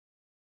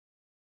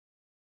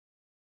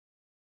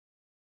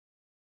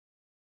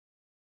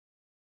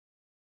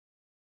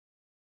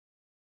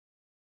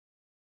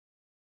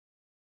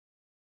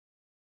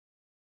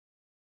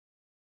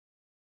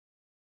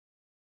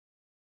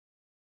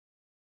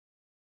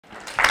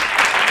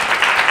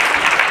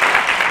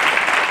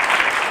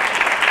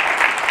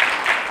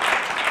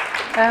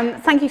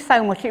Thank you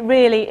so much. It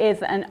really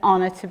is an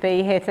honour to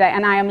be here today,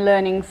 and I am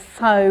learning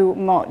so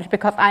much,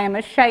 because I am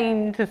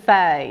ashamed to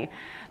say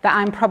that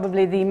I'm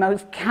probably the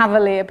most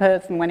cavalier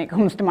person when it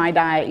comes to my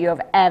diet you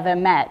have ever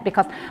met,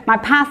 because my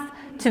path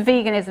to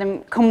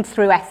veganism comes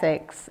through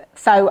ethics.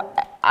 So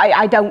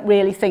I don't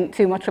really think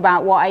too much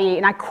about what I eat,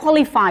 and I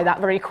qualify that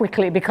very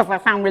quickly, because I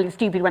sound really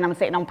stupid when I'm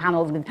sitting on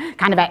panels with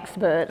kind of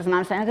experts and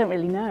I'm saying, I don't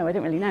really know.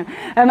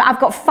 I've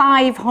got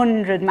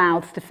 500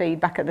 mouths to feed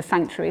back at the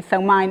sanctuary,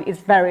 so mine is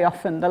very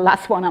often the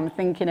last one I'm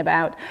thinking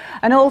about.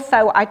 And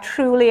also, I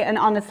truly and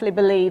honestly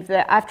believe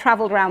that I've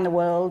travelled around the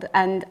world,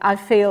 and I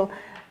feel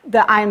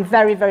that I am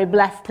very, very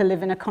blessed to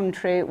live in a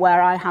country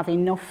where I have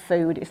enough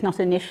food. It's not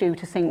an issue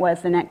to think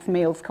where's the next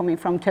meal's coming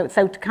from.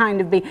 So to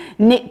kind of be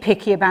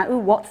nitpicky about, oh,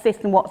 what's this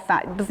and what's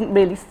that, it doesn't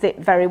really sit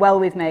very well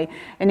with me.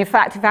 And in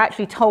fact, if I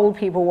actually told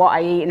people what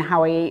I eat and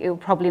how I eat, it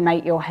would probably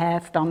make your hair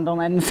stand on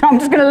end. So I'm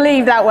just going to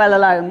leave that well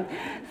alone.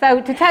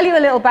 So to tell you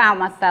a little about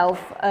myself,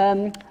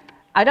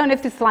 I don't know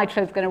if this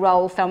slideshow is going to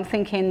roll, so I'm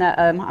thinking that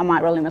I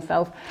might roll it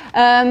myself.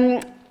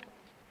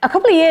 A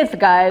couple of years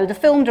ago, the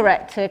film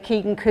director,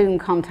 Keegan Coon,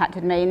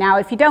 contacted me. Now,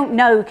 if you don't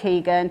know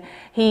Keegan,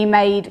 he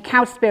made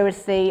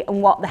Cowspiracy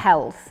and What the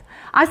Health.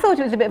 I thought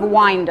it was a bit of a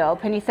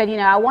wind-up, and he said, you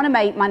know, I want to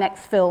make my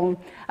next film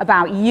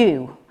about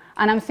you.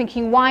 And I'm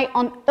thinking, why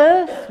on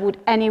earth would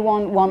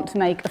anyone want to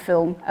make a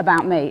film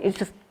about me? It's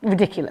just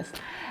ridiculous.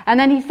 And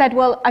then he said,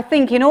 well, I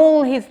think in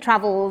all his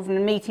travels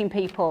and meeting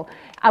people,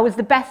 I was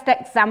the best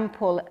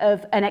example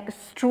of an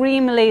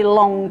extremely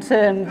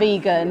long-term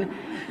vegan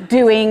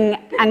doing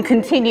and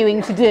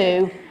continuing to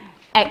do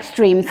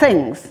extreme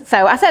things.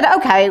 So I said,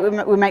 okay,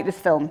 we'll make this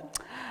film.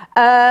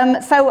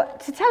 So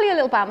to tell you a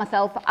little about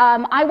myself,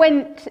 I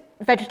went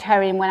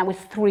vegetarian when I was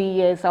 3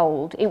 years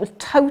old. It was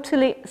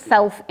totally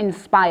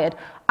self-inspired.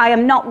 I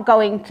am not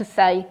going to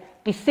say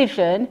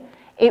decision.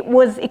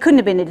 It couldn't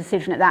have been a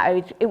decision at that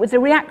age. It was a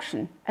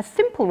reaction, a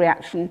simple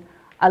reaction.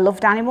 I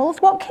loved animals.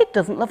 What kid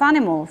doesn't love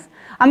animals?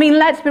 I mean,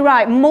 let's be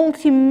right,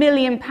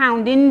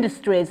 multi-million-pound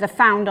industries are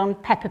found on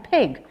Peppa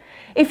Pig.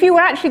 If you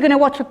were actually going to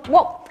watch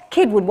what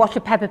kid would watch a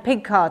Peppa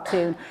Pig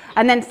cartoon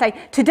and then say,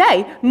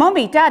 today,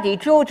 Mummy, Daddy,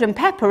 George and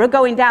Peppa are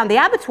going down the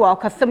abattoir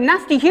because some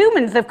nasty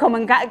humans have come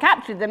and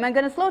captured them and are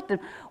going to slaughter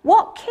them.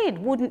 What kid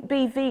wouldn't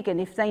be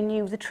vegan if they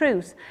knew the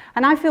truth?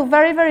 And I feel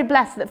very, very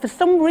blessed that for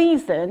some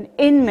reason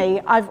in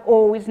me, I've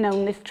always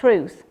known this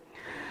truth.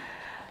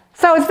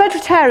 So I was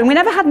vegetarian. We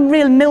never had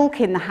real milk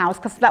in the house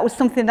because that was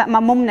something that my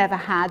mum never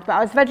had, but I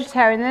was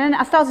vegetarian, and then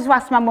I started to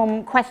ask my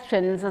mum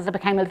questions as I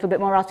became a little bit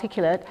more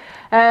articulate.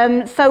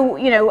 So,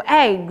 you know,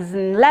 eggs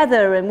and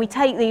leather, and we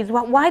take these,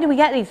 why do we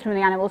get these from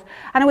the animals?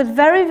 And I was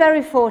very,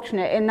 very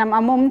fortunate in that my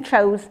mum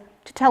chose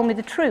to tell me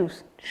the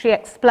truth. She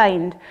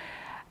explained.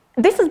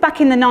 This was back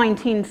in the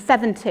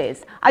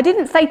 1970s. I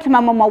didn't say to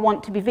my mum I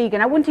want to be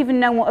vegan. I wouldn't even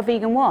know what a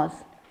vegan was.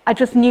 I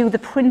just knew the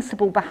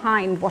principle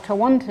behind what I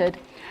wanted.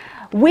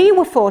 We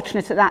were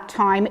fortunate at that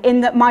time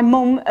in that my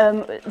mum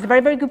was a very,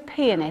 very good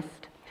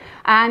pianist,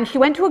 and she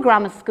went to a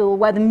grammar school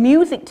where the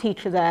music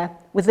teacher there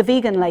was a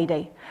vegan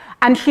lady,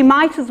 and she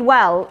might as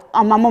well,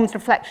 on my mum's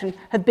reflection,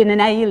 have been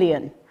an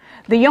alien.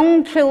 The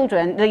young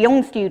children, the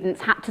young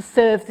students had to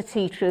serve the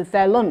teachers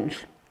their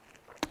lunch.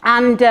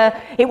 And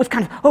it was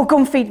kind of, oh, go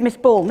and feed Miss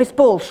Ball. Miss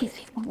Ball, she's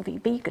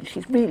vegan,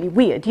 she's really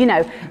weird, you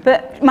know.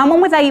 But my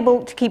mum was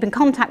able to keep in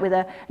contact with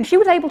her, and she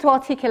was able to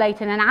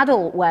articulate in an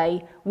adult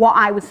way what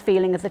I was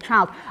feeling as a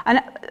child. And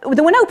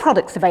there were no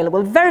products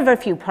available, very, very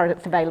few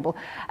products available.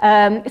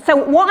 So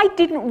what I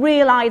didn't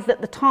realise at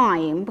the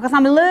time, because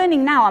I'm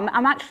learning now,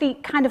 I'm actually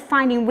kind of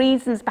finding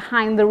reasons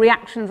behind the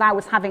reactions I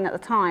was having at the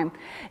time,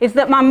 is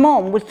that my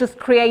mum was just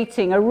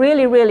creating a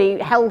really, really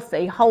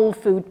healthy, whole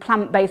food,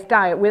 plant-based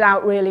diet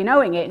without really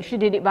knowing it. And she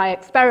did it by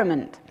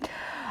experiment.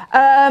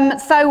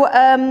 Apart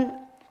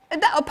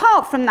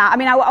from that, I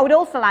mean, I would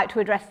also like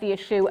to address the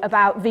issue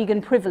about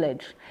vegan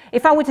privilege.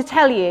 If I were to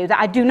tell you that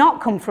I do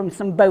not come from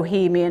some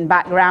bohemian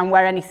background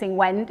where anything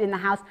went in the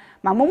house,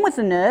 my mum was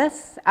a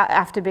nurse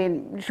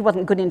she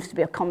wasn't good enough to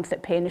be a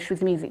concert pianist, she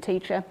was a music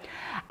teacher.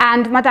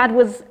 And my dad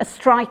was a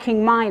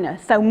striking miner,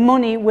 so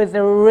money was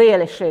a real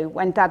issue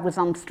when Dad was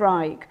on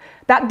strike.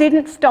 That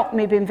didn't stop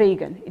me being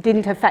vegan. It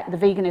didn't affect the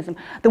veganism.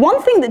 The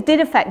one thing that did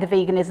affect the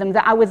veganism,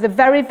 that I was a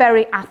very,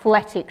 very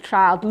athletic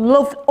child,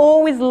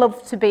 always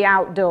loved to be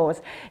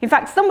outdoors. In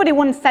fact, somebody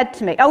once said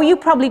to me, oh, you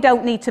probably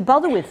don't need to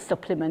bother with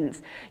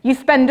supplements. You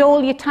spend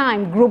all your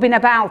time grubbing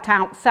about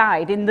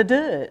outside in the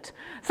dirt.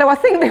 So I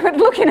think they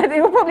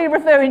were probably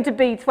referring to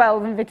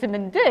B12 and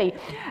vitamin D.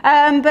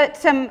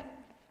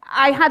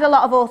 I had a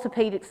lot of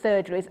orthopaedic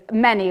surgeries,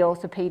 many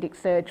orthopaedic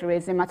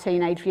surgeries in my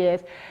teenage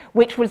years,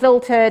 which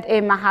resulted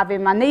in my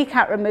having my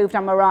kneecap removed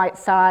on my right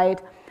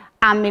side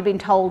and me being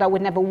told I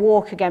would never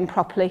walk again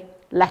properly,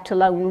 let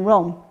alone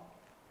run.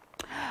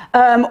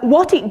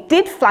 What it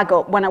did flag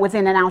up when I was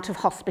in and out of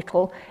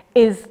hospital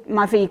is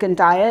my vegan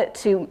diet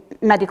to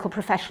medical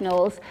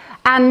professionals,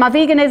 and my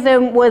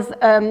veganism was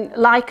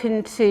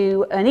likened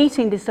to an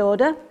eating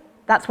disorder.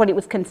 That's what it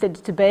was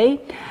considered to be.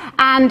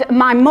 And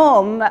my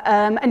mum,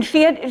 and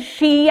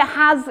she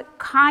has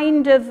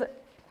kind of,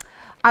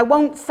 I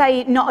won't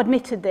say not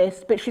admitted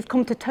this, but she's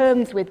come to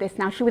terms with this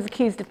now. She was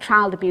accused of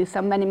child abuse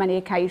on many, many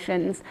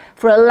occasions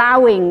for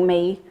allowing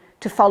me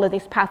to follow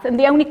this path. And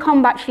the only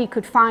combat she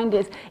could find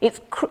is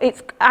it's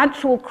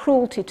actual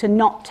cruelty to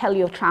not tell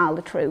your child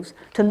the truth,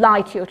 to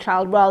lie to your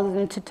child rather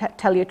than to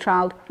tell your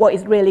child what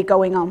is really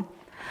going on.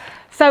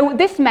 So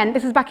this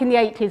was back in the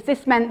 80s,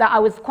 this meant that I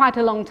was quite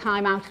a long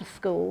time out of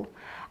school.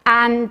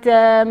 And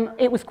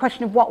it was a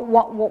question of what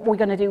we're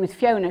going to do with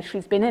Fiona.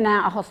 She's been in and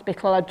out of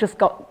hospital. I'd just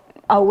got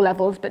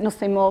O-levels, but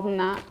nothing more than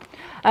that.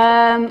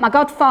 My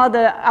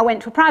godfather, I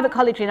went to a private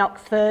college in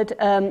Oxford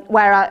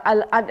where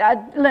I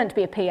learned to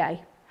be a PA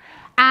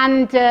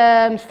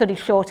and studied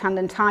shorthand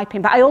and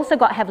typing. But I also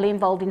got heavily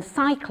involved in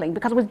cycling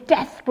because I was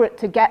desperate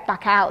to get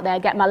back out there,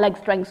 get my leg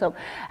strength up.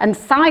 And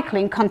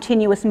cycling,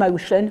 continuous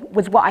motion,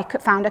 was what I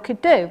found I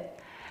could do.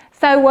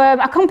 So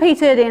I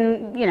competed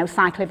in,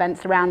 cycle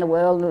events around the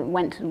world,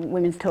 went to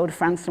Women's Tour de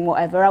France and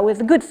whatever. I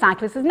was a good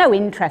cyclist. There's no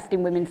interest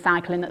in women's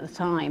cycling at the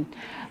time.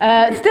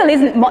 Still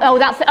isn't,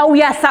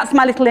 yes, that's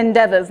my little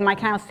endeavours, my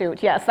cow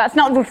suit, yes. That's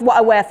not just what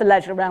I wear for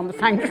leisure around the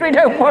sanctuary,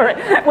 don't worry.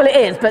 Well, it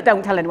is, but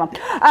don't tell anyone.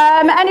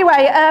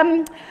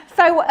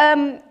 So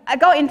I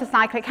got into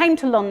cycling, came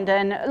to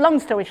London, long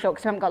story short,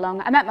 because I haven't got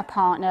long, I met my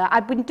partner.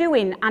 I'd been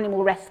doing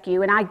animal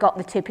rescue and I got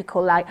the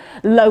typical,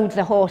 loads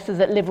of horses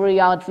at livery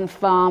yards and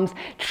farms,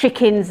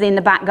 chickens in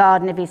the back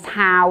garden of his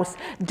house,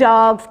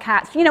 dogs,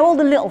 cats, all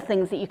the little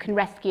things that you can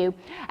rescue.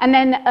 And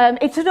then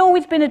it had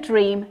always been a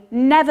dream,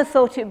 never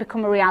thought it would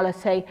become a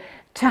reality,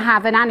 to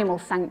have an animal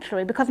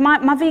sanctuary, because my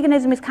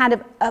veganism is kind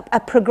of a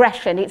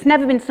progression. It's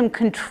never been some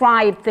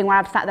contrived thing where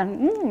I've sat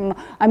there,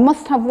 I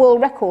must have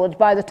world records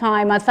by the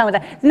time I so and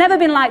so. It's never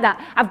been like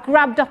that. I've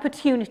grabbed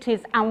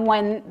opportunities and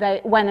when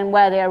and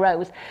where they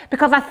arose.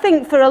 Because I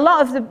think for a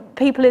lot of the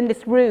people in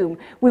this room,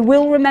 we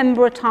will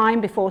remember a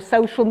time before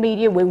social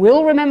media, we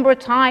will remember a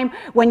time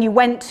when you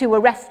went to a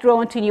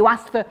restaurant and you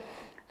asked for,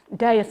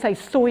 dare I say,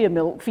 soya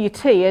milk for your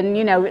tea, and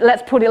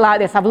let's put it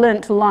like this, I've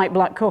learnt to like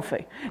black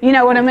coffee, you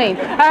know what I mean?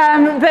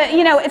 But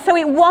so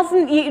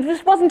it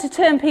just wasn't a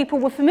term people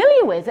were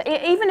familiar with,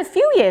 even a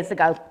few years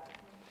ago.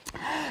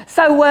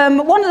 So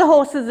one of the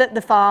horses at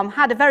the farm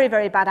had a very,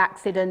 very bad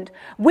accident.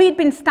 We'd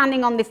been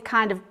standing on this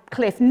kind of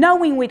cliff,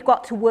 knowing we'd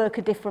got to work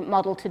a different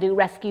model to do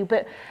rescue,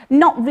 but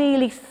not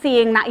really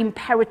seeing that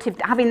imperative,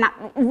 having that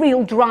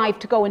real drive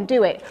to go and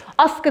do it.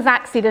 Oscar's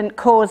accident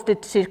caused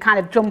it to kind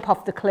of jump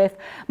off the cliff.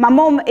 My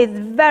mum is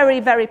very,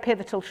 very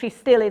pivotal. She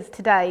still is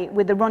today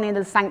with the running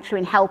of the sanctuary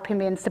and helping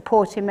me and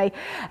supporting me.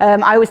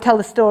 I always tell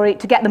the story,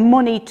 to get the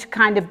money to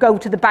kind of go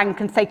to the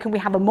bank and say, can we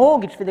have a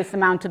mortgage for this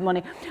amount of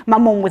money? My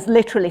mum was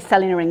literally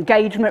selling her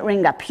engagement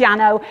ring, a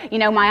piano.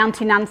 My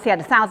Auntie Nancy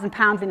had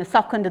 £1,000 in a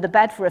sock under the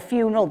bed for a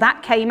funeral.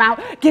 That came out,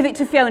 give it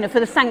to Fiona for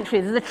the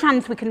sanctuary, there's a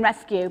chance we can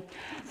rescue.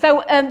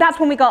 So that's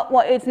when we got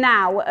what is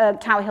now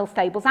Tower Hill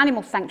Stables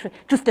Animal Sanctuary.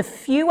 Just a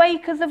few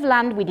acres of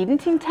land. We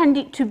didn't intend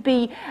it to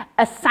be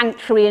a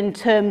sanctuary in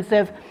terms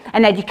of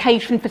an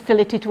education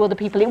facility to other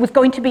people. It was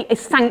going to be a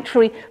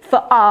sanctuary for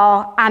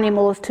our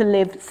animals to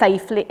live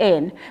safely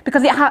in.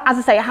 Because, as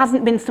I say, it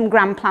hasn't been some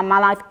grand plan. My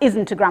life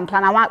isn't a grand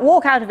plan. I might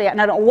walk out of it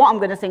and I don't know what I'm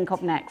going to think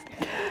of next.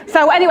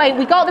 So anyway,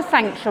 we got the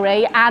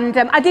sanctuary and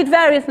I did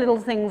various little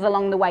things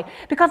along the way.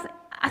 Because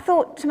I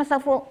thought to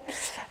myself, well,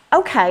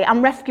 okay,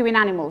 I'm rescuing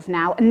animals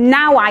now, and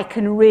now I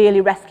can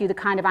really rescue the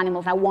kind of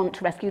animals I want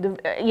to rescue,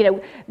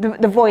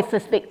 the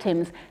voiceless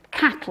victims,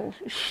 cattle,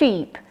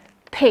 sheep,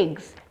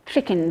 pigs,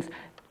 chickens,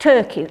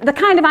 turkeys, the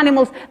kind of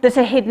animals that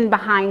are hidden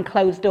behind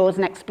closed doors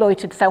and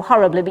exploited so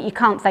horribly, but you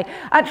can't say,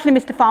 actually,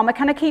 Mr. Farmer,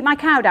 can I keep my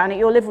cow down at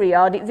your livery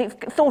yard?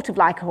 It's sort of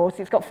like a horse,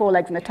 it's got 4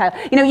 legs and a tail.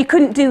 You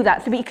couldn't do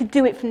that, but you could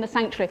do it from the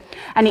sanctuary.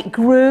 And it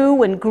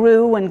grew and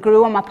grew and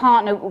grew, and my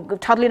partner was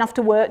toddling off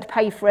to work to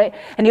pay for it,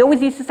 and he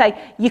always used to say,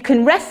 you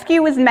can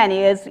rescue as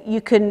many as you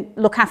can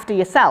look after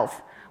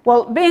yourself.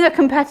 Well, being a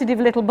competitive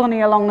little bunny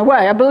along the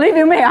way, believe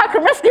you me, I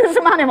could rescue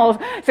some animals.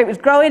 So it was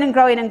growing and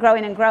growing and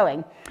growing and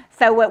growing.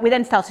 So we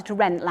then started to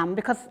rent land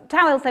because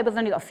Tower Hill Stables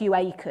only got a few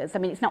acres. I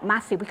mean, it's not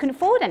massive. We couldn't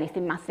afford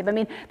anything massive. I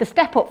mean, the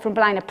step up from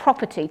buying a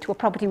property to a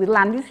property with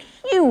land is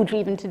huge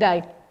even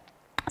today.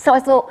 So I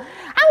thought,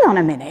 hang on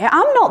a minute,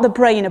 I'm not the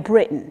brain of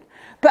Britain,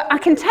 but I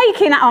can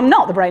take in, I'm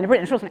not the brain of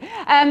Britain, trust me.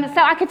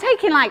 So I could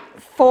take in like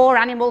 4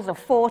 animals or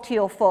 40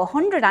 or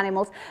 400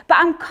 animals, but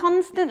I'm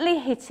constantly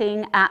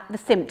hitting at the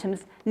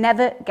symptoms,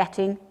 never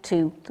getting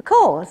to the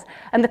cause.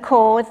 And the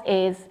cause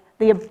is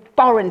the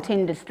abhorrent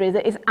industry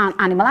that is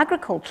animal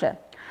agriculture.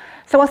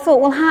 So I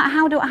thought, well,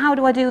 how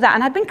do I do that?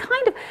 And I've been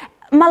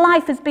my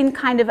life has been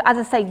kind of, as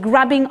I say,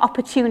 grabbing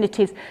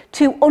opportunities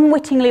to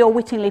unwittingly or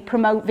wittingly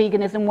promote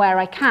veganism where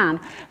I can.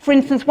 For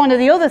instance, one of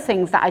the other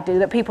things that I do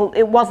that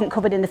it wasn't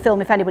covered in the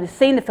film, if anybody's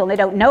seen the film, they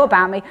don't know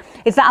about me,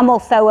 is that I'm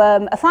also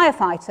a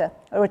firefighter,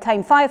 a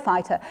retained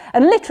firefighter.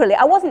 And literally,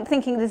 I wasn't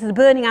thinking this is a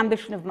burning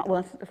ambition of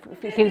mine,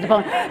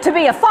 to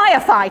be a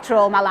firefighter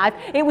all my life.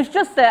 It was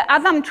just that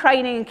as I'm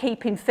training and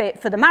keeping fit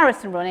for the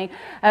marathon running,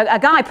 a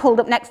guy pulled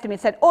up next to me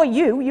and said, oh,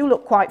 you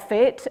look quite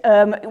fit.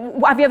 Have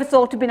you ever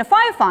thought of being a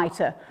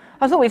firefighter?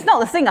 I thought, well, it's not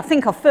the thing I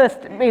think of first,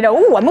 you know,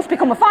 oh, I must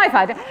become a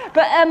firefighter.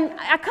 But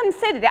I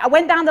considered it. I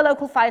went down the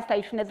local fire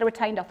station as a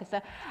retained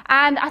officer,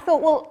 and I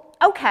thought, well,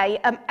 okay,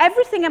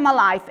 everything in my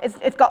life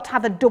it's got to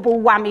have a double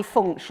whammy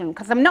function,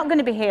 because I'm not going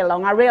to be here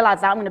long. I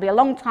realise that I'm going to be a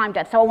long time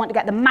dead, so I want to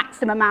get the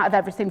maximum amount of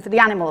everything for the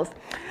animals.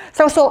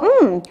 So I thought,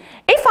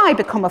 if I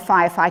become a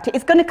firefighter,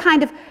 it's going to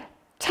kind of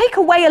take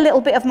away a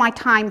little bit of my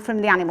time from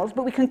the animals,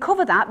 but we can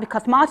cover that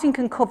because Martin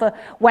can cover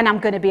when I'm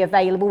going to be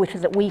available, which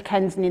is at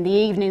weekends and in the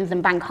evenings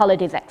and bank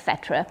holidays,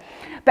 etc.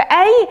 But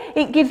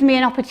it gives me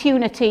an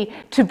opportunity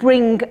to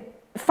bring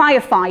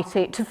firefight,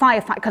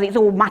 because it's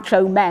all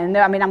macho men.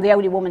 I mean, I'm the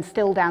only woman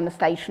still down the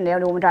station, the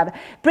only woman driver.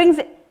 Brings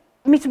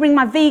me to bring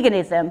my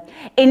veganism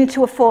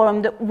into a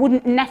forum that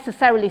wouldn't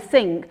necessarily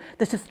think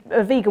that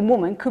a vegan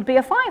woman could be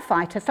a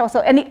firefighter. So I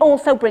thought, and it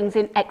also brings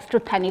in extra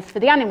pennies for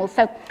the animals.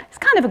 So it's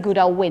kind of a good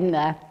old win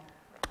there.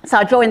 So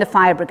I joined the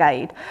fire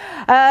brigade.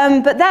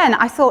 But then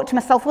I thought to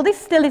myself, well, this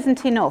still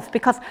isn't enough,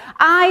 because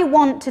I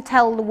want to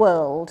tell the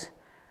world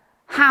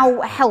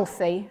how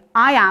healthy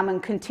I am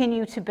and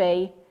continue to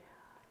be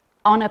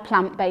on a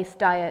plant-based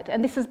diet.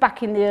 And this was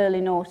back in the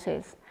early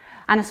noughties.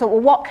 And I thought, well,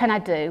 what can I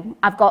do?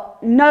 I've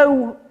got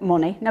no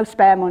money, no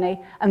spare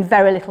money, and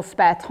very little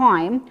spare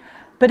time.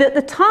 But at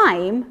the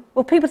time,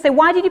 well, people say,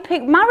 why did you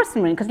pick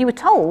marathon running? Because you were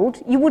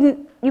told you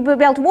wouldn't be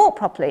able to walk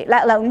properly,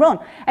 let alone run.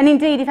 And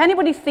indeed, if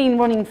anybody's seen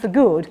Running for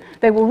Good,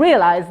 they will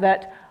realise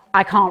that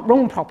I can't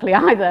run properly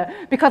either,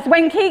 because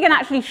when Keegan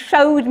actually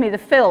showed me the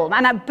film,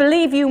 and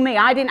believe you me,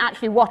 I didn't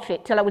actually watch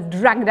it till I was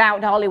dragged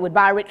out to Hollywood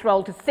by Rich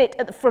Roll to sit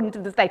at the front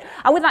of the stage.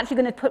 I was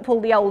actually going to pull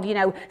the old, you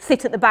know,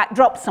 sit at the back,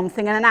 drop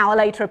something, and an hour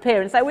later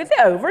appear and say, well, is it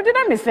over? Did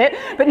I miss it?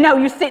 But no,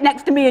 you sit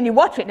next to me and you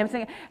watch it, and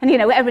everything, and you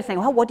know, everything.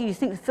 Oh, what do you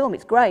think of the film?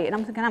 It's great. And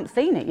I'm thinking, I haven't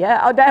seen it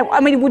yet.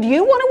 I mean, would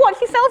you want to watch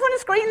yourself on a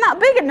screen that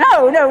big?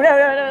 No,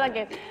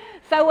 thank you.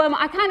 So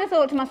I kind of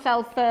thought to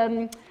myself,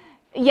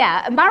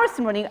 yeah,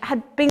 marathon running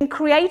had been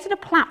created a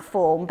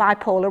platform by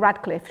Paula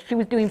Radcliffe. She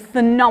was doing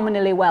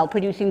phenomenally well,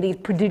 producing these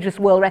prodigious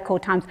world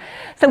record times.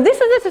 So this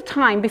was at a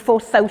time before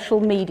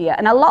social media,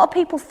 and a lot of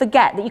people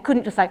forget that you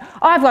couldn't just say,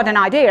 oh, I've got an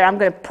idea, I'm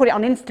going to put it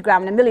on Instagram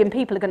and 1 million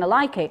people are going to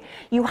like it.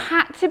 You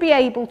had to be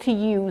able to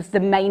use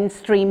the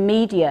mainstream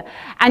media,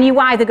 and you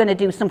were either going to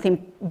do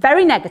something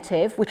very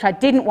negative, which I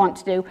didn't want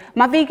to do.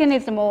 My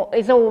veganism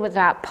is always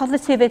about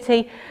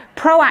positivity,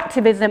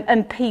 proactivism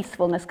and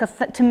peacefulness, because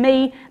to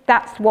me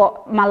that's what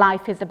my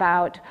life is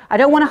about. I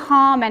don't want to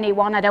harm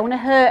anyone, I don't want to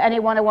hurt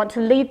anyone, I want to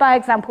lead by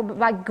example, but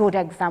by good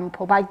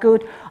example, by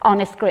good,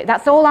 honest grit.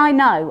 That's all I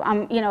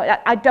know. You know,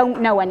 I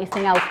don't know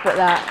anything else but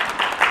that.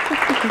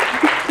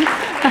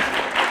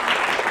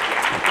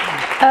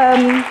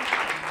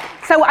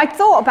 So I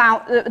thought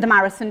about the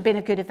marathon being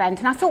a good event,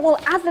 and I thought, well,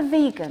 as a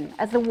vegan,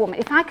 as a woman,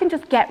 if I can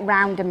just get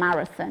round a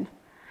marathon,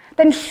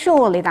 then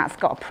surely that's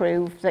got to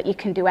prove that you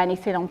can do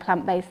anything on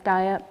plant-based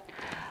diet.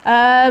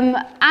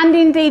 And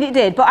indeed it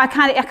did, but I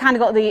kind of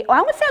got the,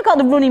 I would say I got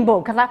the running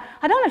bug, because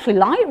I don't actually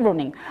like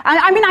running.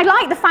 I mean, I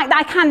like the fact that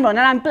I can run,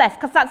 and I'm blessed,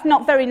 because that's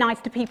not very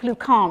nice to people who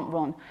can't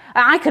run.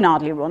 I can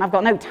hardly run, I've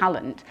got no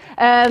talent.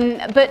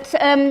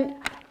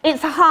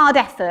 It's a hard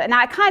effort, and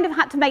I kind of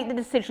had to make the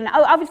decision.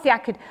 Oh, obviously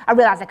I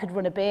realised I could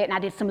run a bit, and I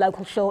did some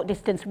local short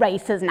distance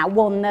races, and I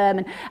won them,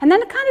 and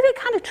then it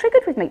kind of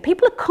triggered with me.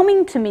 People are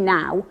coming to me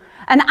now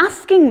and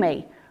asking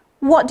me,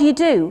 what do you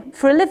do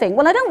for a living?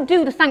 Well, I don't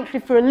do the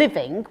sanctuary for a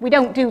living, we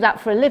don't do that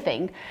for a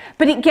living,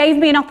 but it gave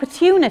me an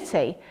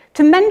opportunity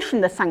to mention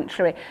the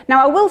sanctuary.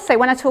 Now, I will say,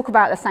 when I talk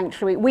about the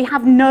sanctuary, we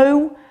have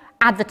no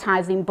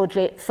advertising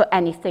budget for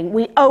anything.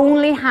 We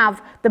only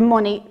have the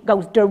money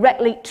goes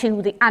directly to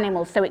the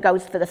animals. So it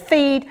goes for the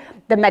feed,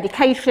 the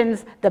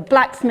medications, the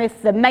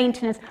blacksmith, the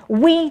maintenance.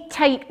 We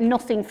take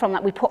nothing from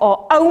that. We put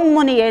our own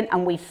money in,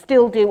 and we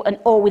still do and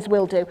always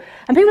will do.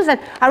 And people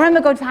said, I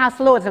remember going to the House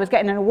of Lords, I was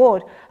getting an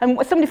award, and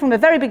somebody from a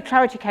very big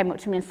charity came up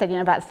to me and said, you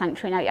know, about the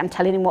sanctuary, and I'm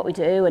telling him what we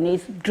do, and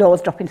his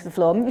jaws dropping to the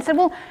floor. And he said,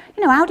 well,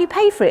 you know, how do you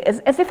pay for it?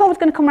 As if I was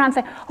going to come around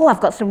and say, oh, I've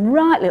got some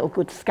right little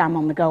good scam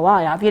on the go,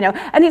 I have, you know.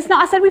 And it's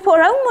not, I said, we put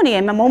our own money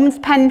in, my mum's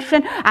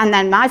pension, and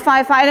then my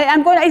firefighter,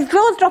 I'm going, his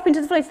jaws dropping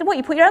to the floor. He said, what,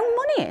 you put your own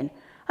money in?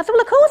 I said,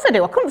 well, of course I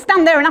do. I couldn't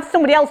stand there and ask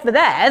somebody else for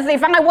theirs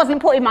if I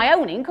wasn't putting my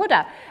own in, could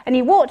I? And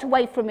he walked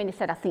away from me and he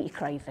said, I think you're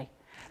crazy.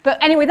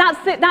 But anyway,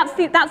 that's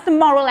the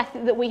moral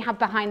ethic that we have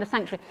behind the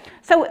sanctuary.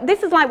 So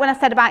this is like when I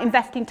said about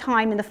investing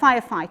time in the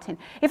firefighting.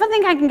 If I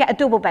think I can get a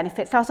double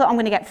benefit, so I thought I'm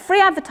going to get free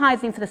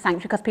advertising for the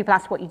sanctuary because people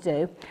ask what you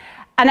do.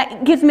 And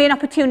it gives me an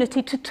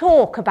opportunity to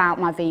talk about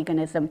my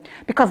veganism,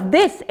 because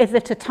this is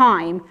at a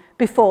time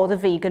before the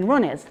vegan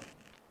runners.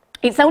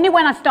 It's only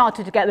when I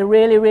started to get the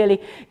really,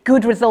 really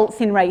good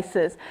results in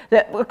races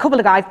that a couple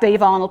of guys,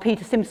 Dave Arnold,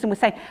 Peter Simpson, were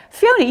saying,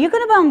 Fiona, you're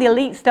going to be on the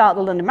elite start of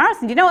the London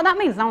Marathon. Do you know what that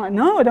means? And I'm like,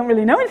 no, I don't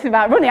really know anything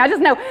about running. I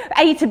just know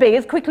A to B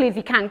as quickly as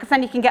you can, because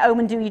then you can get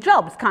home and do your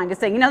jobs kind of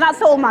thing. You know,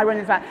 that's all my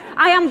running's about.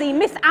 I am the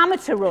Miss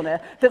Amateur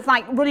runner that's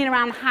like running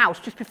around the house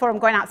just before I'm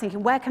going out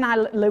thinking, where can I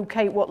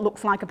locate what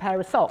looks like a pair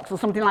of socks or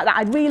something like that?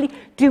 I really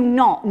do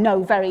not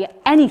know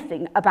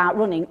anything about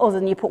running other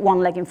than you put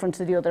one leg in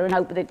front of the other and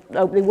hope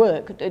they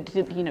work,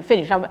 you know,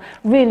 finish. I'm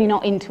really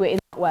not into it in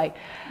that way.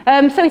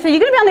 So he said,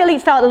 you're going to be on the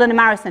elite start of the London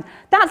Marathon.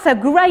 That's a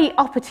great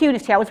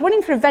opportunity. I was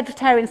running for a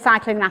vegetarian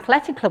cycling and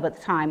athletic club at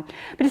the time.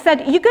 But he said,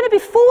 you're going to be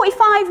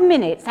 45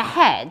 minutes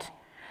ahead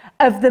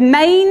of the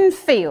main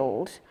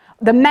field.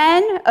 The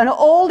men and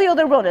all the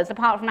other runners,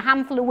 apart from a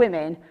handful of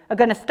women, are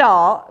going to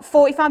start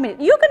 45 minutes.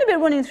 You're going to be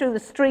running through the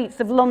streets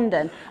of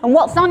London, and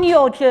what's on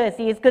your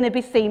jersey is going to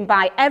be seen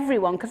by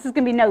everyone because there's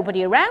going to be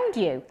nobody around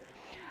you.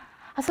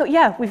 I thought,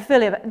 yeah,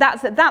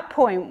 at that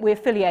point, we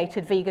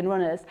affiliated vegan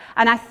runners.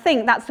 And I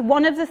think that's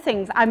one of the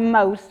things I'm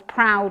most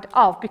proud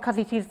of because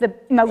it is the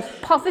most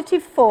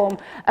positive form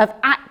of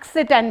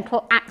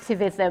accidental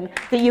activism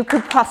that you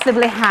could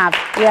possibly have.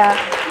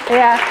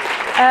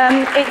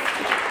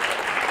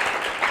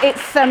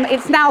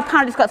 It's now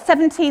apparently it's got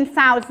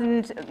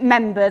 17,000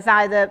 members,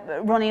 either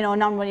running or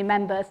non-running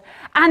members.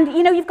 And,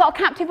 you know, you've got a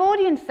captive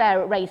audience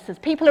there at races.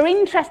 People are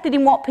interested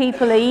in what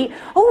people eat.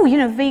 Oh, you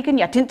know, vegan,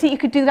 yeah, didn't think you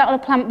could do that on a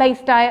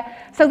plant-based diet.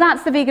 So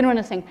that's the vegan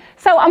runner thing.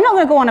 So I'm not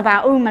going to go on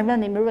about, oh, my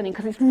running,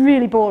 because it's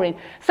really boring.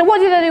 So what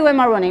did I do with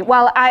my running?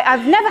 Well,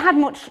 I've never had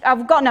much,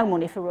 I've got no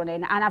money for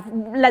running, and I've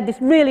led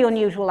this really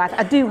unusual life.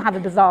 I do have a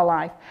bizarre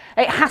life.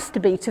 It has to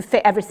be to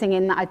fit everything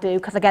in that I do,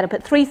 because I get up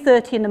at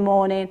 3:30 in the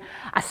morning.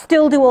 I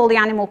still do all the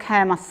animal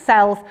care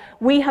myself.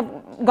 We have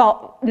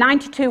got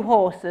 92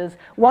 horses,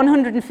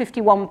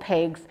 151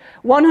 pigs,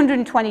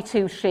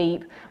 122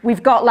 sheep.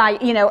 We've got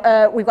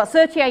we've got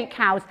 38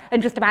 cows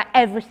and just about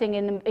everything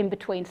in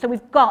between. So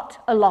we've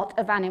got a lot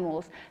of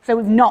animals. So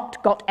we've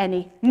not got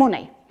any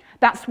money.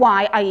 That's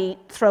why I eat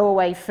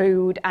throwaway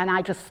food and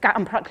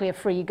I'm practically a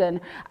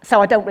freegan.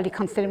 So I don't really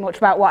consider much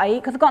about what I eat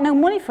because I've got no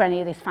money for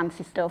any of this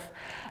fancy stuff.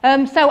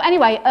 So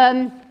anyway,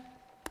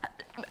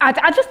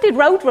 I just did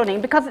road running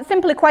because it's a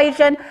simple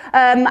equation.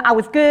 I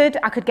was good.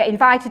 I could get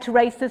invited to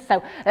races.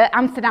 So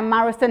Amsterdam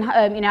Marathon,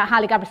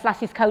 Haile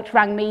Gebrselassie coach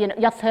rang me and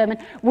Jos Herman,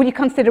 would you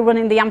consider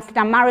running the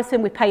Amsterdam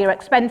Marathon? We pay your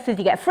expenses.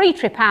 You get a free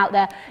trip out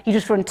there. You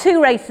just run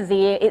 2 races a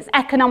year. It's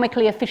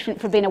economically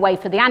efficient for being away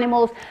for the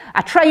animals.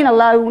 I train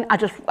alone.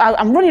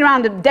 I'm running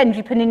around the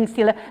Dengie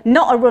Peninsula,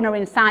 not a runner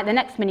in sight. The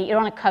next minute you're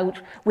on a coach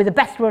with the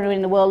best runner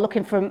in the world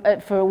looking for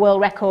a world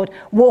record,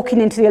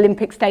 walking into the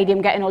Olympic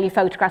Stadium, getting all your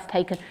photographs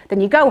taken. Then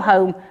you go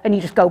home and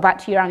you just go back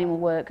to your animal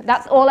work.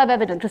 That's all I've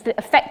ever done, just an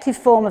effective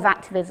form of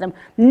activism,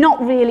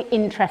 not really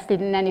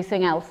interested in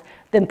anything else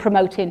than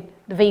promoting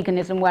the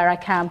veganism where I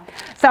can.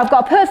 So I've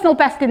got a personal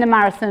best in the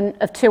marathon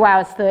of 2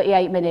 hours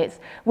 38 minutes,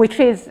 which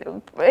is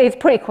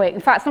pretty quick. In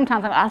fact,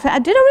 sometimes I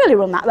think, did I really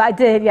run that? But I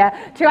did,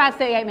 yeah. 2 hours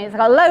 38 minutes. I've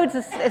got loads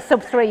of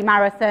sub-3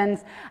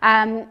 marathons.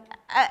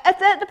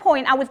 At the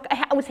point, I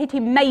was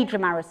hitting major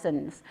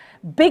marathons,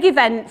 big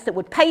events that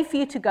would pay for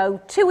you to go,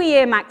 2 a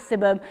year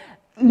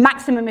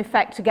maximum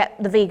effect to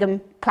get the vegan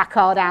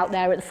placard out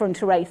there at the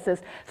front of races.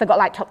 So I got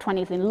like top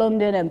 20s in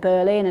London and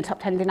Berlin and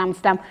top 10s in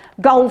Amsterdam,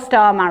 gold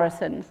star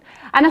marathons.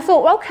 And I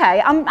thought, well, okay,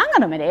 hang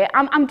on a minute,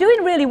 I'm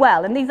doing really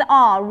well, and these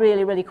are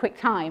really, really quick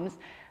times.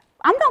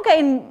 I'm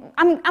getting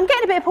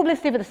a bit of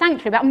publicity for the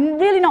sanctuary, but I'm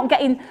really not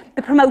getting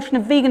the promotion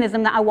of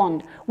veganism that I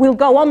want. We'll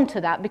go on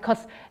to that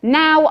because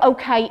now,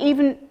 okay,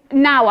 even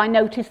now I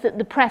notice that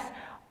the press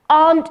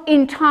aren't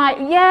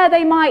yeah,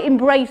 they might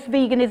embrace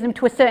veganism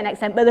to a certain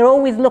extent, but they're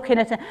always looking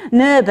at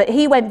no, but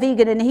he went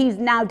vegan and he's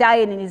now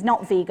dying and he's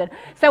not vegan.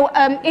 So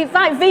it's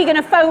like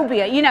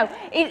veganophobia, you know.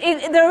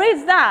 There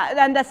is that,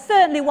 and there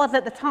certainly was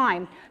at the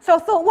time. So I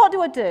thought, what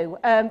do I do?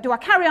 Do I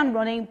carry on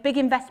running? Big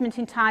investment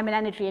in time and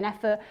energy and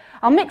effort.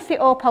 I'll mix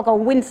it up. I'll go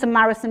win some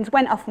marathons.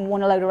 Went off and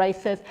won a load of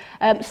races.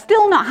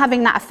 Still not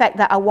having that effect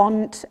that I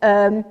want.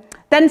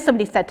 Then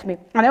somebody said to me,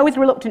 and I'm always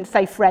reluctant to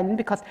say friend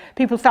because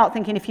people start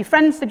thinking if your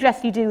friends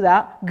suggest you do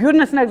that,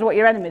 goodness knows what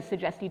your enemies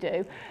suggest you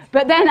do.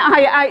 But then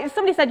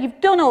somebody said, you've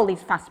done all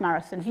these fast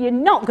marathons. You're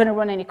not going to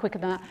run any quicker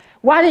than that.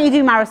 Why don't you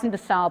do Marathon des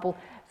Sables?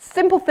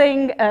 Simple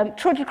thing,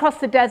 trudge across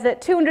the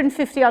desert,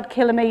 250 odd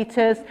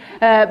kilometres,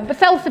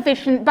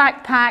 self-sufficient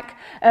backpack,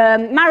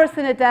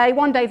 marathon a day,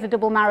 1 day's a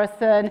double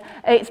marathon,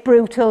 it's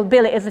brutal,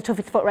 bill it as the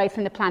toughest foot race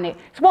on the planet.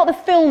 It's what the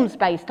film's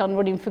based on,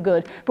 Running for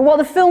Good. But what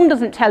the film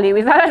doesn't tell you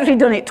is I'd actually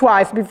done it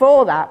twice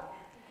before that.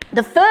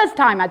 The first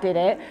time I did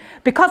it,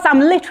 because I'm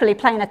literally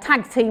playing a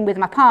tag team with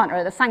my partner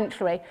at the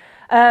sanctuary,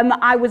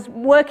 I was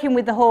working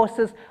with the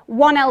horses,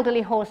 one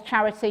elderly horse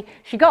charity.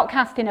 She got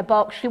cast in a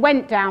box, she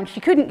went down,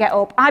 she couldn't get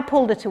up. I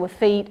pulled her to her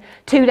feet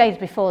 2 days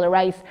before the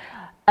race,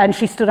 and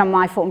she stood on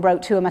my foot and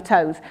broke 2 of my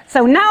toes.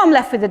 So now I'm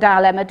left with the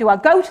dilemma, do I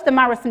go to the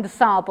Marathon des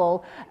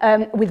Sables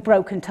with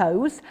broken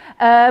toes,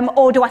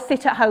 or do I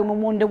sit at home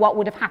and wonder what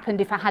would have happened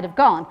if I had have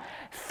gone?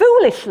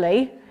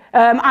 Foolishly,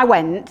 I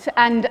went,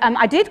 and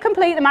I did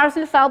complete the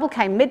Marathon des Sables,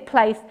 came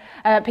mid-place.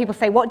 People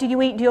say, what did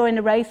you eat during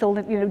the race? All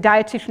the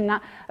dietitian and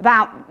that.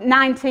 About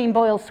 19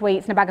 boiled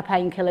sweets and a bag of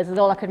painkillers is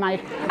all I could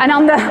manage. And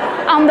on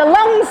the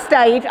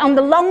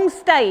long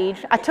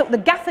stage, I took the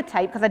gaffer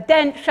tape, because I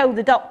daren't show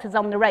the doctors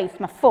on the race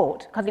my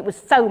foot, because it was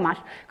so much,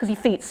 because your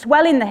feet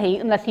swell in the heat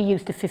unless you're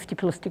used to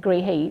 50+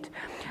 degree heat.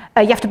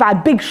 You have to buy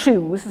big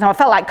shoes, so I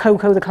felt like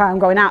Coco the Clown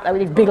going out there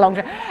with these big long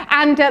shoes.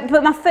 And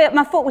but my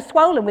foot was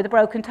swollen with the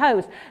broken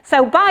toes.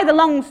 So by by the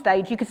long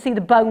stage, you could see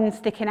the bone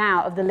sticking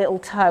out of the little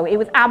toe. It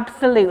was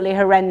absolutely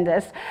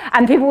horrendous.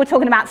 And people were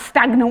talking about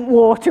stagnant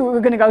water we were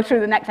going to go through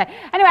the next day.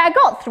 Anyway, I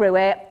got through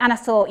it, and I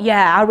thought,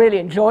 yeah, I really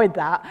enjoyed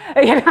that.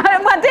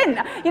 I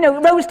didn't. You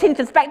know,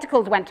 rose-tinted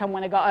spectacles went on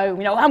when I got home.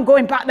 You know, I'm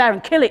going back there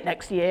and kill it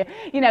next year.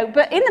 You know,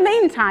 but in the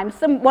meantime,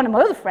 one of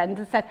my other friends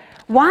had said,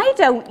 why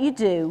don't you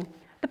do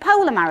the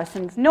polar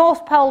marathons,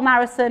 North Pole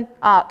Marathon,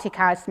 Arctic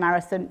Ice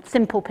Marathon,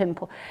 Simple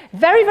Pimple.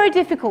 Very, very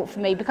difficult for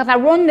me because I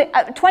run the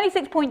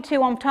 26.2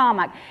 on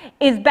tarmac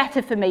is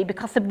better for me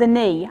because of the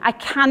knee. I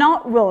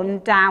cannot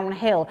run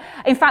downhill.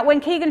 In fact, when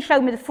Keegan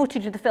showed me the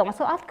footage of the film, I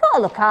thought, I've got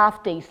to look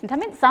half decent.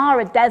 I'm in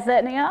Sahara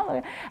Desert,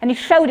 and he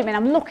showed it me, and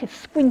I'm looking,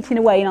 squinting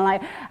away,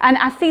 and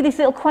I see this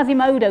little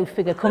Quasimodo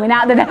figure coming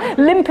out of the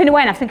limping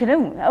away, and I'm thinking,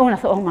 oh, and I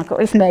thought, oh my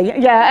God, it's me.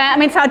 Yeah, I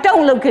mean, so I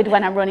don't look good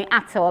when I'm running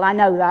at all. I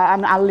know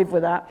that. I'll live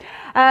with that.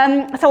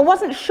 So I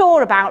wasn't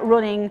sure about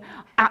running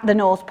at the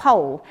North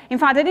Pole. In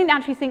fact, I didn't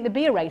actually think there'd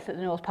be a race at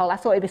the North Pole. I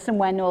thought it'd be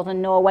somewhere in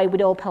northern Norway.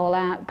 We'd all pile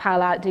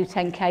out, do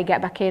 10k,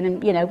 get back in,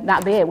 and, you know,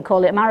 that'd be it. We'd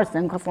call it a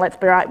marathon because, let's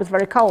be right, it was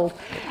very cold.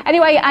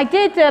 Anyway, I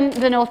did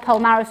the North Pole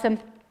Marathon.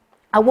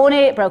 I won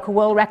it, broke a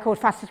world record,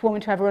 fastest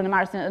woman to ever run a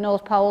marathon at the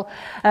North Pole.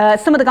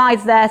 Some of the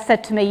guys there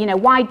said to me, you know,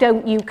 why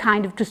don't you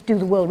kind of just do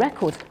the world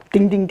records?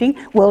 Ding, ding, ding.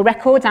 World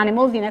records,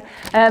 animals, you know.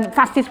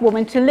 Fastest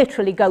woman to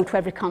literally go to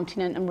every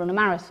continent and run a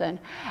marathon.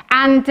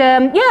 And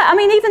yeah, I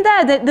mean, even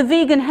there, the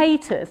vegan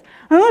haters,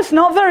 oh, it's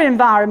not very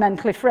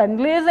environmentally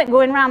friendly, is it,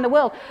 going around the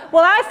world?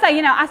 Well, I say,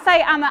 you know,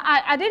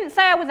 I didn't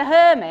say I was a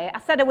hermit, I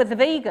said I was a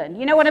vegan,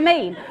 you know what I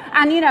mean?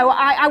 And, you know,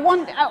 I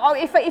want,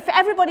 if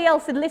everybody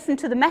else had listened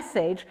to the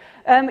message,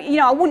 you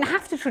know, I wouldn't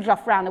have to trudge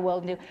off around the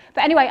world and do.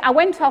 But anyway, I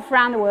went off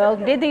around the world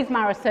and did these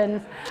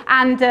marathons,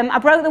 and I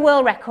broke the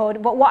world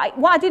record. But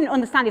what I didn't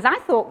understand is I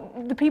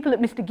thought the people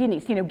at Mr.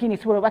 Guinness, you know,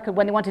 Guinness World Record,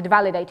 when they wanted to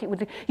validate it,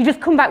 would you just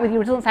come back with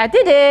your results and say, I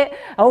did it.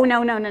 Oh,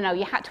 no, no, no, no.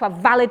 You had to have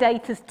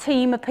validators,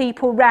 team of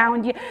people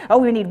round you.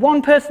 Oh, you need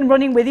one person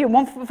running with you and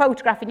one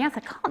photographing you. I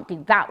said, I can't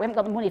do that. We haven't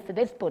got the money for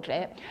this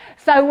budget.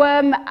 So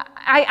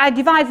I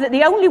devised that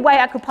the only way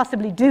I could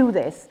possibly do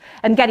this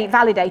and get it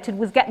validated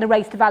was get the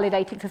race to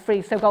validate it for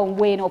free, so go and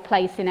win or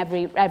place in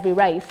every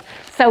race,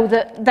 so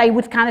that they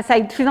would kind of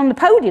say, she's on the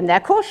podium there,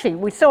 of course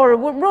we saw her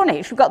run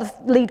it, she's got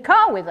the lead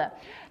car with her.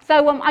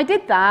 So I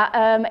did that.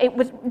 It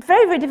was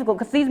very, very difficult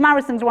because these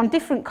marathons were on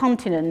different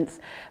continents.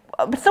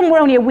 Some were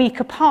only a week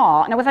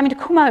apart, and I was having to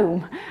come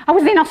home. I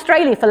was in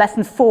Australia for less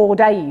than 4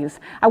 days.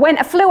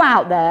 I flew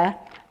out there,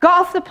 got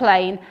off the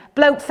plane,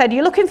 bloke said, are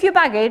you looking for your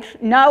baggage?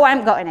 No, I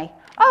haven't got any.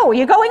 Oh, are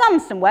you going on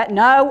somewhere?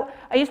 No.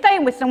 Are you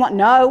staying with someone?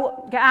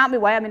 No. Get out of my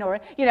way, I'm in Uri.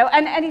 You know,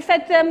 and he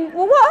said,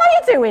 well, what are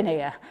you doing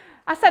here?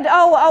 I said,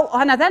 oh,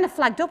 and then I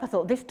flagged up. I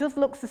thought, this does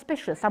look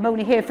suspicious. I'm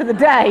only here for the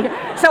day.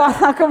 So I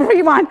thought, I can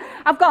rewind.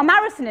 I've got a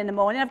marathon in the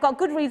morning. I've got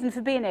good reason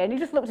for being here. And he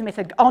just looked at me and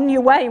said, on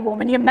your way,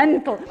 woman, you're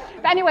mental.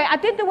 But anyway, I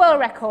did the world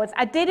records.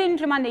 I did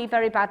injure my knee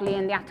very badly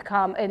in the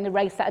Atacama, in the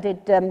race that I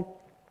did.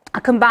 I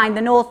combined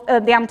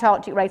the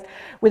Antarctic race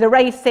with a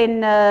race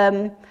in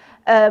the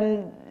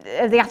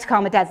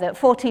Atacama Desert.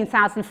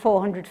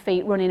 14,400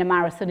 feet running a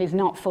marathon is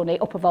not funny,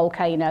 up a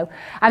volcano.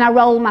 And I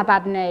rolled my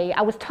bad knee.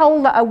 I was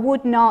told that I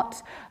would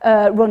not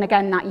run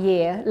again that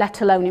year,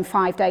 let alone in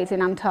 5 days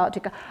in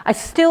Antarctica. I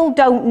still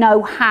don't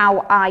know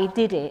how I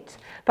did it,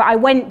 but I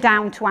went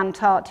down to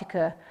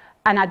Antarctica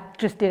and I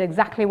just did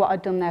exactly what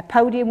I'd done there.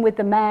 Podium with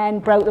the men,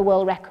 broke the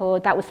world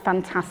record, that was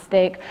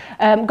fantastic.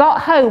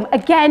 Got home,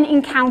 again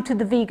encountered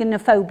the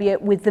veganophobia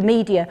with the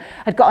media.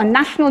 I'd got a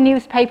national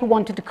newspaper,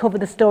 wanted to cover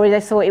the story,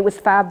 they thought it was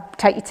fab,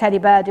 take your teddy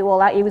bear, do all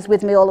that. He was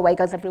with me all the way,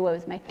 goes everywhere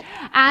with me.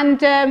 And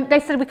they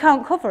said, we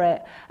can't cover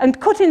it. And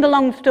cutting the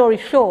long story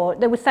short,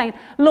 they were saying,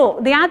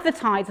 look, the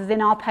advertisers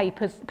in our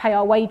papers pay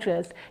our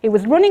wages. It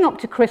was running up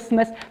to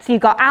Christmas, so you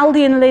got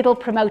Aldi and Lidl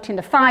promoting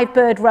the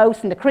 5-bird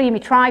roast and the creamy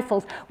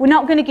trifles. We're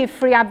not going to give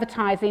free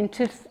advertising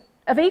to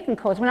a vegan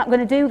cause. We're not going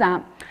to do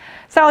that.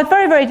 So I was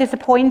very, very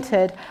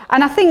disappointed.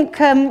 And I think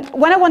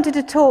when I wanted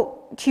to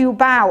talk to you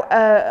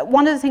about,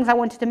 one of the things I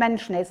wanted to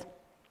mention is,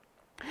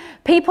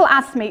 people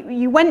asked me,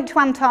 you went to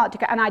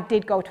Antarctica, and I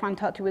did go to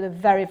Antarctica with a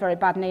very, very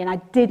bad knee, and I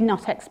did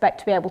not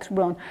expect to be able to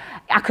run.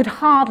 I could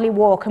hardly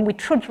walk, and we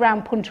trudged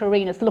around Punta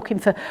Arenas looking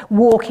for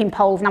walking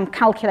poles, and I'm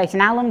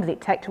calculating how long does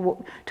it take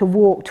to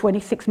walk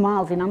 26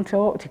 miles in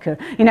Antarctica,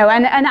 you know,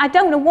 and I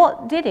don't know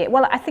what did it.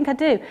 Well, I think I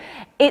do.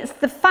 It's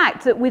the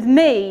fact that with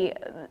me,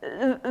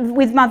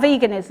 with my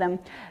veganism,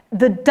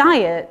 the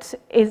diet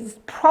is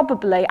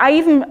probably,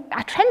 I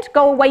tend to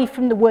go away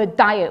from the word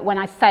diet when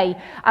I say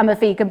I'm a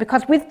vegan,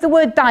 because with the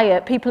word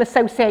diet, people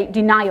associate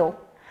denial.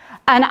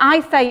 And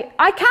I say,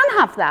 I can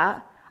have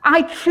that.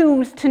 I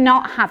choose to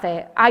not have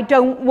it. I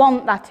don't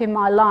want that in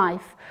my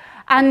life.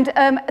 And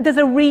there's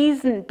a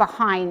reason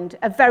behind,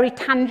 a very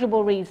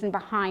tangible reason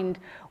behind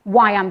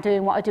why I'm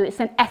doing what I do.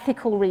 It's an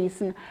ethical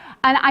reason.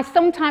 And I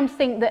sometimes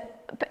think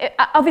that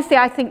obviously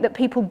I think that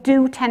people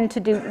do tend to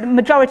do, the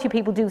majority of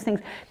people do things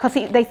because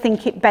they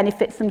think it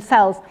benefits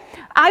themselves.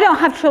 I don't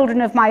have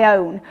children of my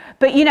own,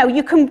 but you know,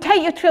 you can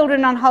take your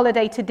children on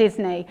holiday to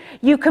Disney,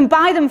 you can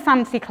buy them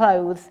fancy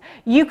clothes,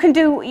 you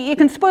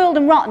can spoil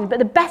them rotten, but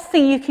the best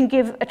thing you can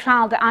give a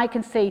child that I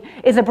can see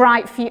is a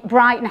bright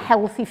and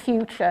healthy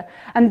future.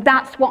 And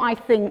that's what I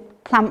think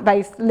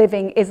plant-based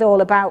living is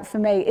all about for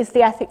me. It's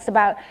the ethics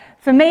about,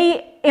 for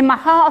me, in my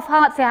heart of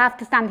hearts, I have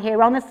to stand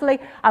here honestly,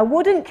 I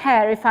wouldn't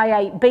care if I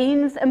ate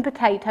beans and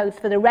potatoes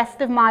for the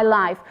rest of my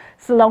life,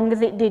 so long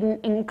as it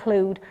didn't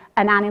include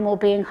an animal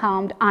being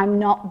harmed. I'm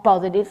not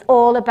bothered. It's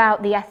all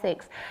about the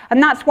ethics.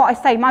 And that's what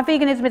I say. My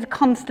veganism is a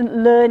constant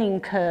learning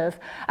curve.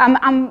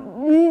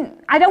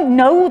 I don't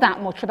know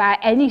that much about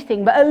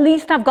anything, but at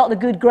least I've got the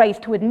good grace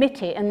to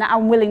admit it and that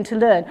I'm willing to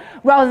learn,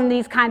 rather than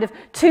these kind of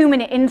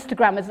 2-minute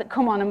Instagrammers that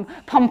come on and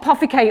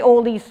pontificate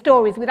all these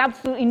stories with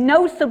absolutely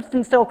no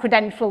substance or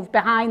credentials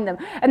behind them.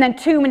 And then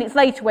 2 minutes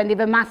later, when they've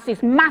amassed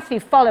this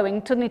massive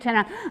following, suddenly turn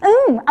around,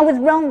 oh, I was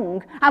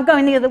wrong, I'm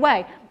going the other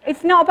way.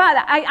 It's not about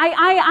that.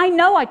 I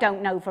know I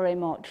don't know very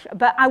much,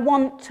 but I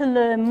want to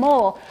learn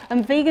more.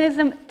 And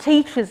veganism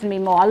teaches me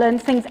more. I learn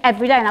things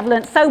every day, and I've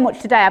learned so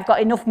much today. I've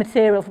got enough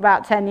material for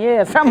about 10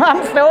 years. I'm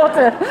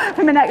sorted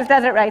for my next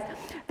desert race.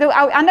 So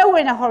I know we're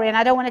in a hurry, and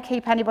I don't want to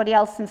keep anybody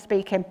else from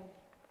speaking.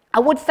 I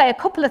would say a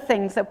couple of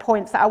things,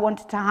 points that I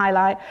wanted to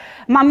highlight.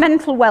 My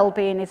mental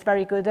well-being is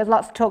very good. There's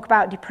lots to talk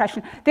about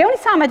depression. The only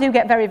time I do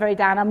get very, very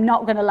down, I'm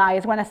not going to lie,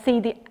 is when I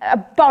see the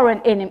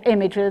abhorrent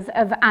images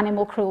of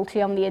animal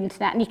cruelty on the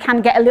internet, and you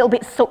can get a little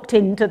bit sucked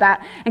into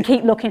that and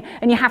keep looking,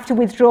 and you have to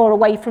withdraw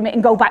away from it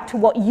and go back to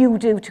what you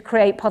do to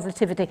create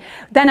positivity.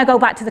 Then I go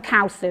back to the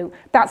cow suit.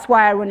 That's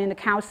why I run in the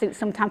cow suit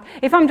sometimes.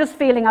 If I'm just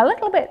feeling a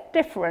little bit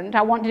different,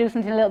 I want to do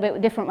something a little bit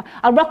different,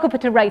 I'll rock up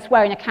at a race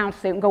wearing a cow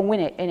suit and go and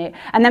win it in it.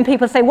 And then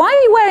people say, why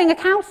are you wearing a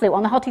cow suit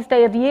on the hottest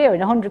day of the year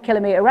in a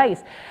 100-kilometre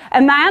race?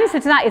 And my answer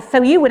to that is,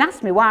 so you would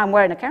ask me why I'm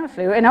wearing a cow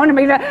suit, you know what I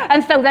mean?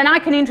 And so then I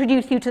can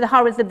introduce you to the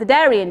horrors of the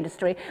dairy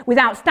industry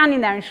without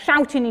standing there and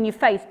shouting in your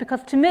face,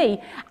 because to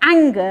me,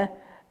 anger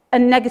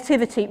and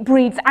negativity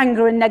breeds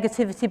anger and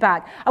negativity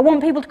back. I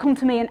want people to come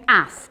to me and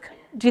ask.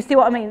 Do you see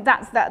what I mean?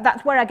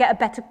 That's where I get a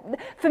better...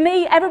 For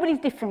me, everybody's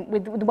different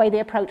with the way they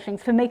approach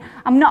things. For me,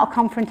 I'm not a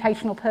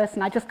confrontational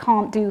person. I just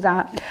can't do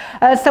that.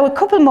 So a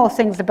couple more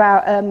things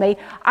about me.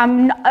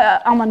 I'm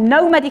on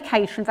no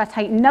medications. I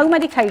take no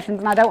medications,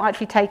 and I don't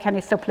actually take any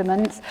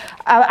supplements.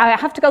 I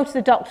have to go to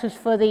the doctors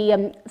for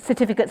the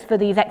certificates for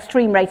these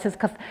extreme races,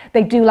 because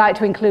they do like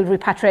to include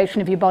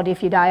repatriation of your body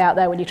if you die out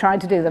there when you're trying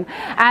to do them.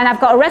 And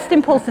I've got a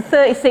resting pulse of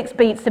 36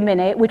 beats a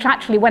minute, which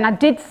actually, when I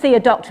did see a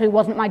doctor who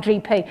wasn't my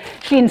GP,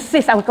 she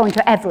insisted I was going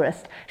to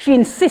Everest. She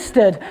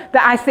insisted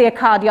that I see a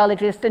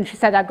cardiologist, and she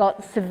said I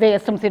got severe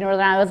something or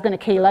other and I was going to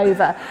keel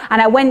over. And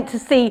I went to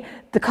see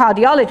the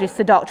cardiologist,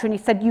 the doctor, and he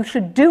said, you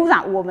should do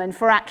that, woman,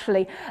 for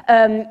actually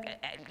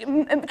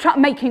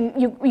making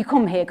you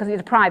come here, because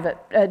he's a private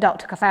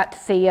doctor, because I had to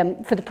see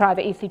for the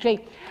private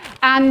ECG.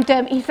 And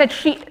he said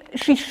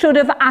she should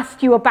have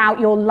asked you about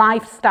your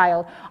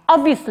lifestyle.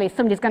 Obviously,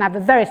 somebody's going to have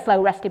a very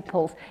slow resting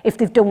pulse if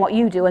they've done what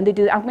you do, and they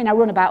do. I mean, I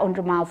run about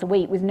 100 miles a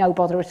week with no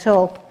bother at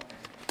all.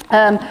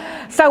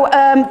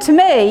 To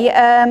me,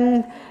 yeah,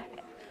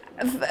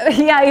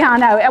 I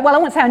know. Well, I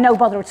won't say I'm no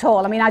bother at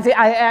all. I mean,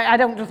 I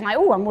don't just like,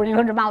 oh, I'm running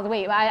 100 miles a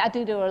week. I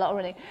do a lot of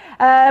running.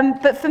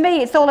 But for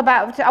me, it's all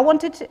about,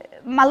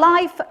 my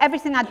life,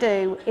 everything I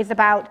do is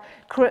about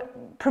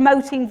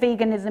promoting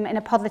veganism in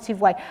a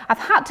positive way. I've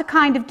had to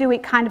kind of do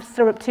it kind of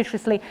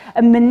surreptitiously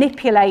and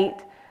manipulate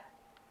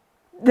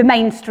the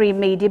mainstream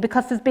media,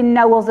 because there's been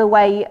no other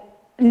way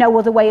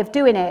of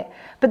doing it.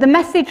 But the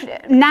message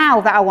now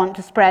that I want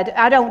to spread,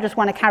 I don't just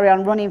want to carry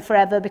on running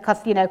forever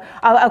because, you know,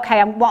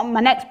 okay, what my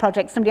next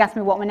project, somebody asked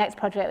me what my next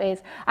project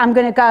is. I'm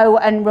going to go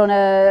and run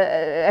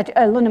a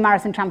London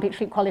Marathon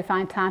Championship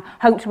qualifying time,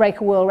 hope to break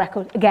a world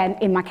record, again,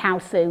 in my cow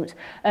suit.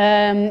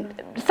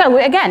 So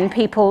again,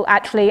 people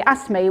actually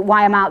ask me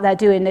why I'm out there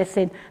doing this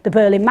in the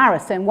Berlin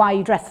Marathon, why are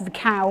you dressed as a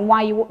cow, and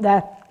why are you up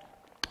there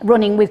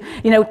running with,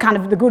 you know, kind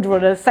of the good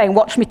runners saying,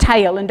 watch me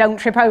tail and don't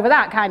trip over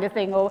that kind of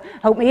thing, or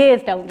hope my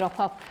ears don't drop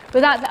off.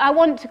 But I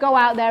want to go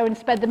out there and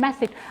spread the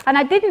message. And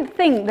I didn't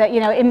think that, you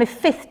know, in my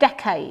 5th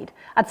decade,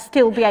 I'd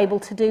still be able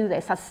to do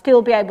this. I'd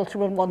still be able to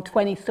run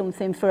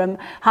 120-something for a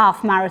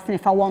half marathon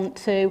if I want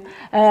to.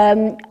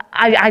 Do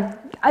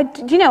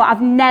you know,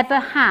 I've never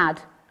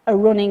had a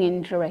running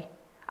injury.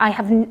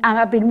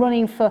 I've been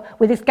running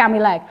with this gammy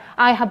leg,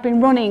 I have been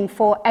running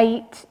for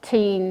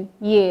 18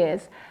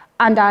 years,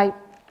 and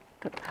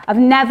I've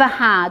never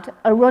had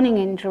a running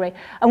injury.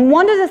 And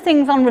one of the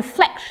things on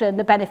reflection,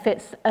 the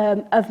benefits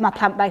of my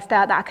plant-based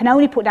diet that I can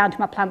only put down to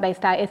my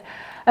plant-based diet is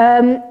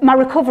my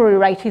recovery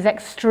rate is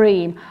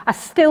extreme. I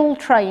still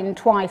train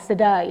twice a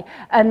day.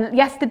 And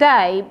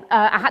yesterday,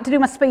 I had to do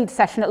my speed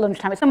session at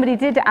lunchtime. Somebody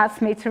did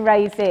ask me to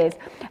raise theirs.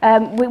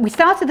 We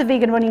started the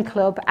Vegan Running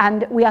Club,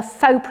 and we are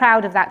so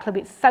proud of that club.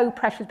 It's so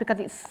precious because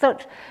it's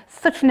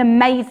such an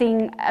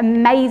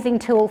amazing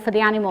tool for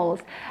the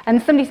animals.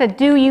 And somebody said,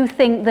 do you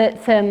think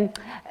that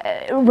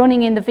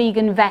running in the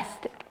vegan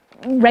vest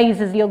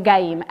raises your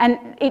game, and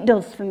it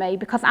does for me,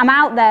 because I'm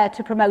out there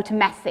to promote a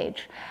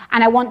message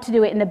and I want to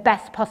do it in the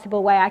best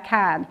possible way I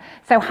can.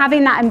 So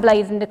having that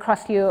emblazoned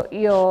across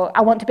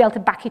I want to be able to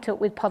back it up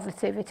with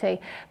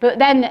positivity. But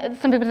then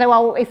some people say,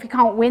 well, if you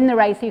can't win the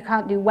race, you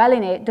can't do well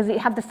in it, does it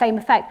have the same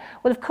effect?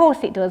 Well, of course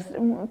it does.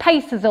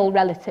 Pace is all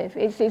relative.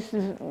 It's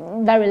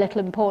very little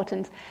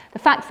importance. The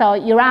facts are,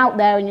 you're out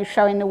there and you're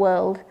showing the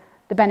world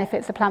the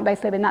benefits of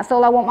plant-based living. That's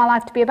all I want my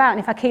life to be about. And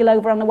if I keel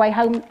over on the way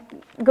home,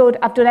 good,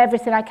 I've done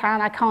everything I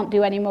can, I can't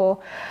do any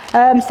more.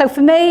 So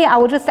for me, I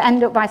will just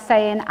end up by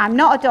saying, I'm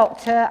not a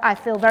doctor. I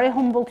feel very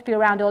humbled to be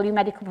around all you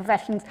medical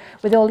professions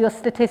with all your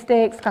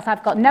statistics, because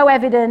I've got no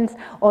evidence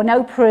or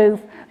no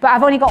proof, but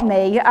I've only got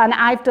me, and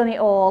I've done it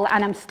all,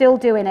 and I'm still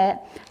doing it.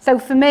 So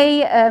for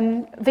me,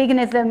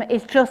 veganism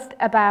is just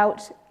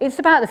about, it's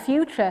about the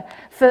future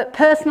for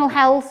personal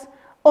health,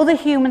 other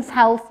humans'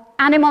 health,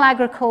 animal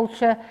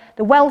agriculture,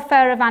 the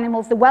welfare of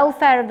animals, the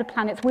welfare of the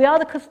planet. We are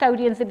the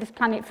custodians of this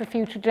planet for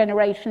future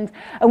generations,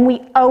 and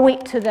we owe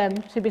it to them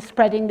to be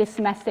spreading this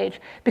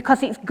message,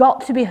 because it's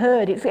got to be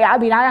heard. I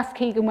mean, I asked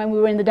Keegan when we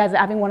were in the desert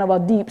having one of our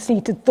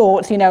deep-seated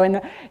thoughts, you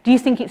know, do you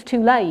think it's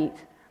too late?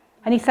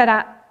 And he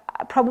said,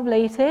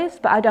 probably it is,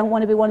 but I don't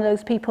want to be one of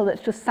those people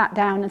that's just sat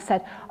down and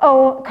said,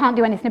 oh, can't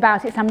do anything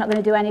about it, so I'm not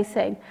going to do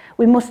anything.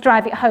 We must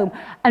drive it home.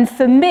 And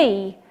for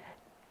me,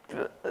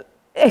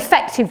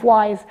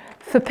 effective-wise,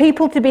 for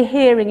people to be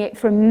hearing it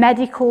from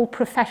medical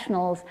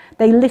professionals,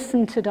 they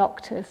listen to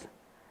doctors.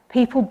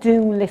 People do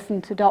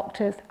listen to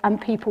doctors and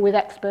people with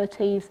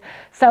expertise.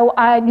 So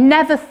I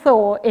never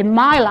thought in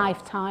my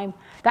lifetime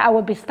that I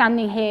would be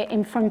standing here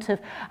in front of,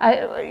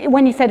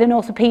 when you said an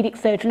orthopaedic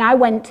surgeon, I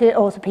went to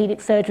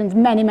orthopaedic surgeons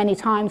many, many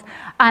times,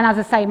 and as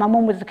I say, my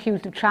mum was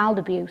accused of child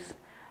abuse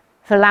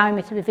for allowing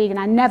me to be vegan.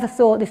 I never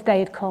thought this day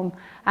had come,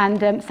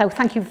 and so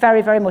thank you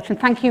very, very much, and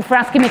thank you for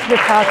asking me to be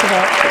part of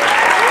it.